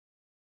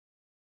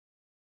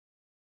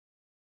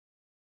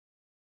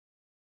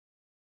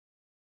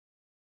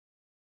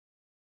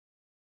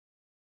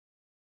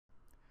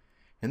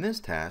In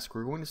this task,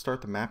 we're going to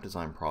start the map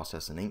design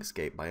process in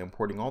Inkscape by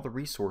importing all the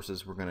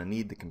resources we're going to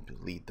need to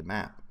complete the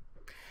map.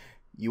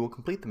 You will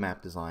complete the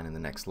map design in the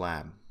next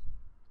lab.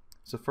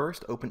 So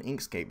first, open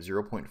Inkscape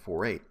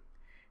 0.48.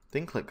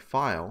 Then click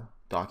File,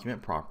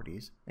 Document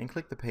Properties, and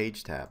click the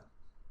Page tab.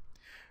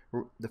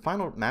 The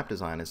final map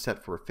design is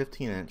set for a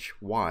 15-inch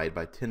wide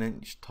by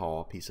 10-inch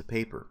tall piece of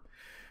paper.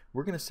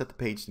 We're going to set the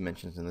page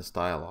dimensions in this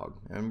dialog,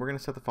 and we're going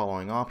to set the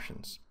following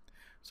options.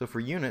 So for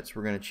units,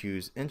 we're going to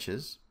choose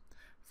inches.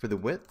 For the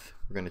width,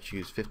 we're going to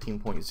choose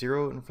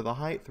 15.0, and for the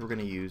height, we're going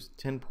to use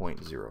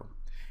 10.0. And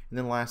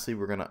then lastly,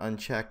 we're going to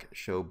uncheck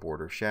Show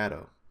Border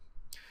Shadow.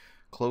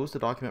 Close the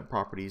Document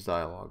Properties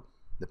dialog.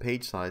 The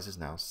page size is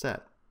now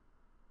set.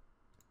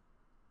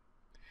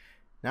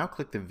 Now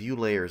click the View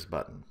Layers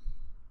button.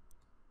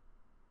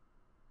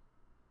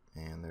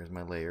 And there's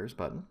my Layers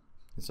button.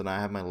 And so now I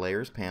have my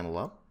Layers panel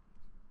up.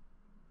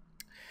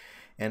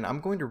 And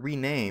I'm going to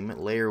rename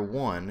Layer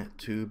 1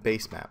 to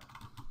Base Map.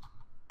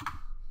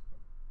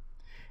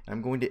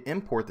 I'm going to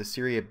import the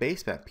Syria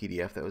Base Map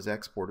PDF that was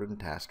exported in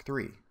Task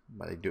 3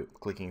 by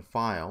clicking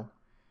File,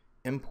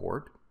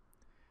 Import,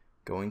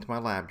 going to my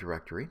lab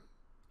directory,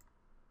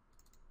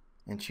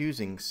 and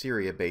choosing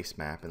Syria Base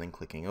Map and then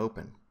clicking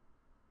Open.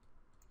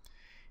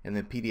 In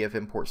the PDF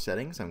import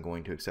settings, I'm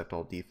going to accept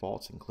all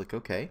defaults and click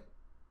OK.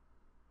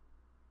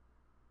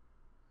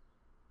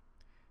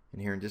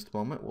 And here in just a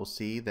moment, we'll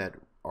see that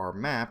our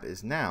map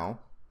is now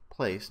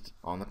placed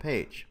on the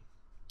page.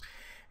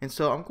 And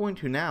so I'm going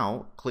to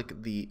now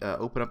click the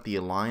open up the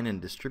Align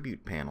and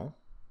Distribute panel.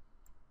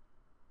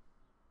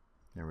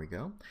 There we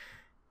go.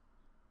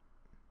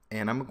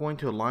 And I'm going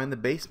to align the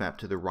base map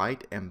to the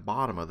right and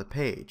bottom of the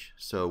page.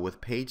 So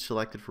with page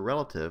selected for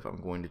relative,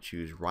 I'm going to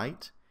choose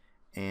right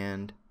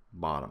and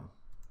bottom.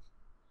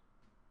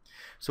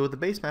 So with the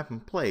base map in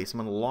place, I'm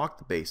going to lock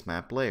the base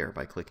map layer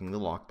by clicking the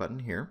lock button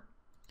here.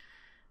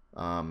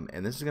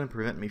 And this is going to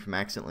prevent me from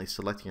accidentally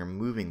selecting or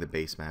moving the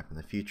base map in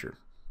the future.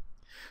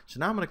 So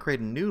now I'm going to create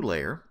a new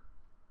layer,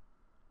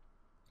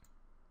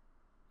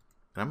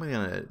 and I'm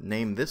going to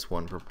name this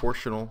one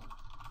Proportional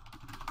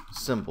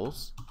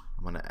Symbols.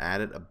 I'm going to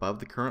add it above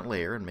the current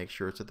layer and make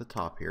sure it's at the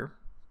top here.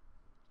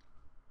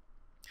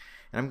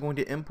 And I'm going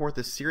to import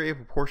the Syria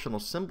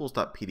Proportional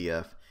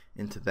Symbols.pdf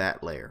into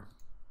that layer.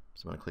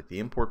 So I'm going to click the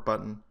Import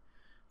button,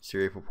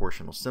 Syria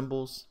Proportional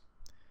Symbols.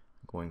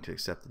 I'm going to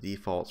accept the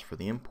defaults for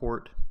the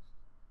import,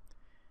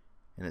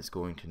 and it's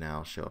going to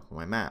now show up on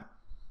my map.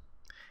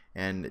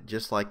 And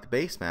just like the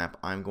base map,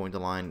 I'm going to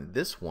align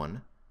this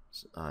one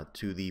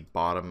to the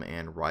bottom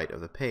and right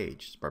of the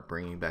page by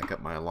bringing back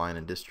up my Align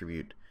and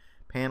Distribute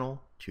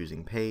panel,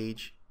 choosing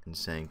Page, and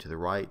saying to the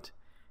right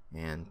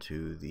and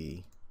to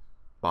the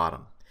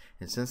bottom.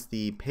 And since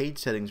the page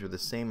settings are the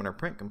same in our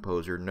print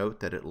composer, note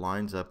that it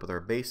lines up with our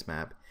base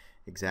map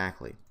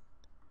exactly.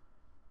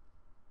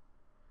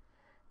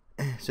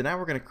 So now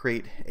we're going to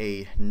create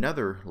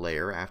another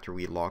layer after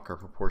we lock our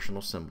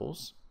proportional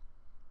symbols.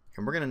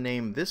 And we're going to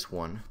name this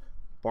one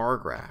Bar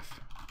Graph.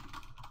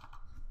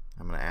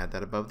 I'm going to add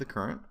that above the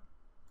current.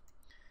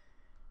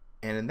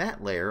 And in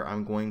that layer,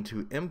 I'm going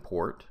to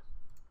import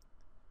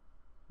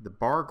the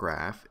bar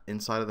graph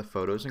inside of the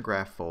Photos and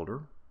Graph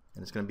folder.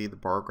 And it's going to be the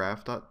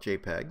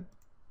bargraph.jpg. And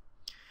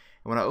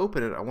when I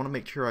open it, I want to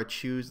make sure I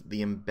choose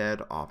the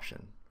Embed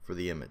option for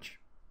the image.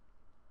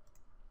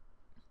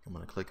 I'm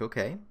going to click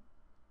OK.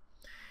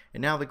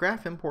 And now the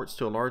graph imports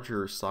to a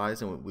larger size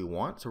than what we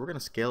want, so we're going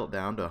to scale it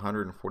down to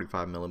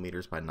 145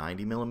 millimeters by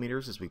 90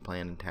 millimeters as we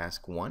planned in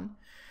Task 1.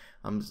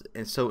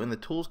 And so in the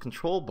Tools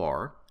control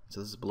bar, so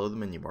this is below the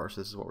menu bar,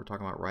 so this is what we're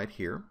talking about right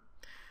here,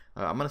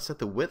 I'm going to set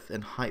the width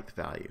and height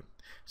value.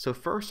 So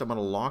first I'm going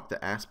to lock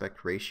the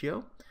aspect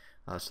ratio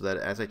so that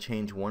as I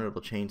change one, it will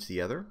change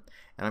the other.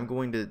 And I'm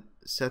going to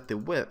set the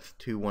width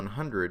to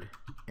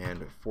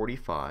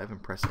 145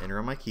 and press Enter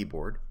on my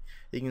keyboard.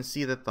 You can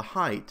see that the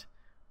height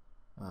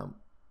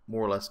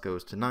more or less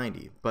goes to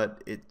 90,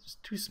 but it's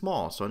too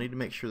small, so I need to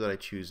make sure that I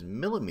choose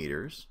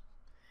millimeters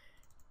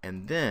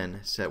and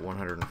then set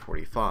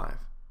 145.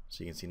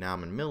 So you can see now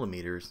I'm in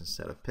millimeters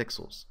instead of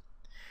pixels.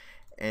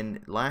 And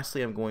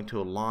lastly, I'm going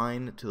to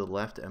align to the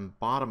left and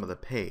bottom of the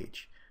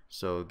page.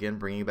 So again,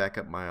 bringing back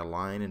up my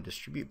Align and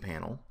Distribute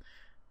panel,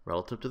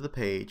 relative to the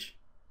page,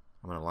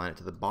 I'm going to align it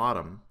to the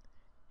bottom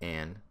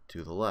and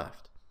to the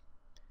left.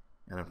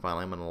 And then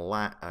finally, I'm going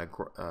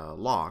to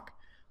lock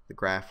the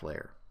graph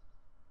layer.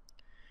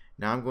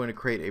 Now I'm going to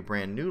create a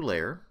brand new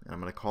layer, and I'm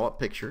going to call it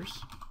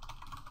Pictures.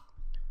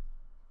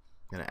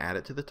 I'm going to add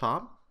it to the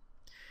top,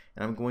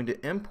 and I'm going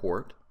to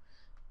import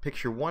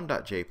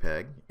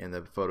picture1.jpg in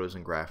the Photos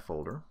and Graph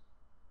folder,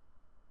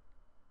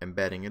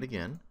 embedding it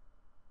again.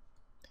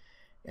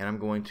 And I'm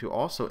going to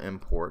also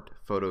import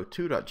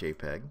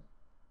photo2.jpg,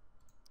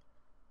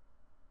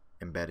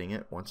 embedding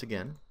it once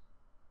again.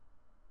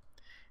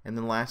 And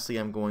then lastly,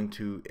 I'm going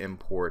to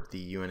import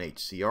the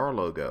UNHCR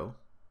logo,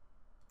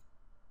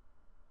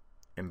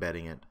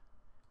 embedding it.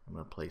 I'm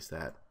going to place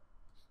that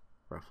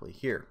roughly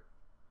here.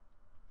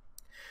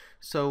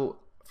 So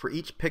for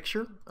each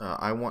picture,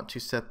 I want to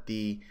set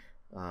the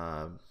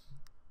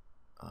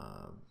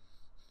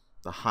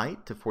the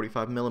height to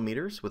 45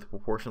 millimeters with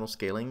proportional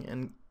scaling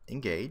and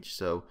engaged.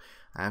 So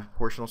I have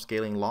proportional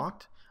scaling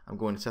locked. I'm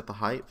going to set the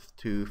height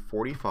to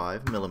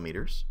 45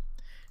 millimeters.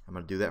 I'm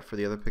going to do that for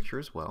the other picture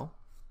as well.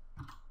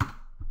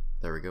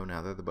 There we go.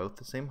 Now they're both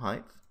the same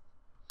height.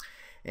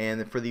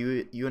 And for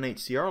the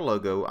UNHCR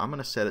logo, I'm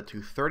going to set it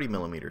to 30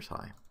 millimeters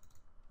high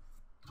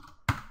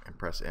and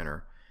press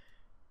enter.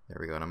 There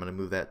we go. And I'm going to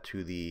move that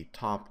to the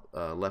top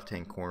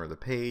left-hand corner of the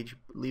page,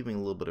 leaving a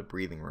little bit of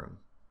breathing room.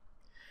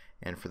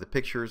 And for the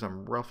pictures,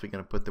 I'm roughly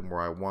going to put them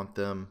where I want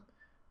them,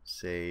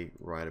 say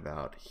right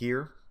about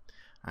here.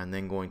 I'm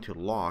then going to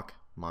lock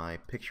my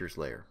pictures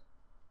layer.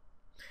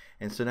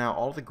 And so now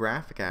all the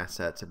graphic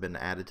assets have been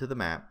added to the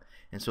map,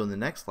 and so in the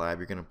next lab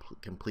you're going to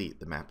complete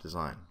the map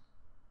design.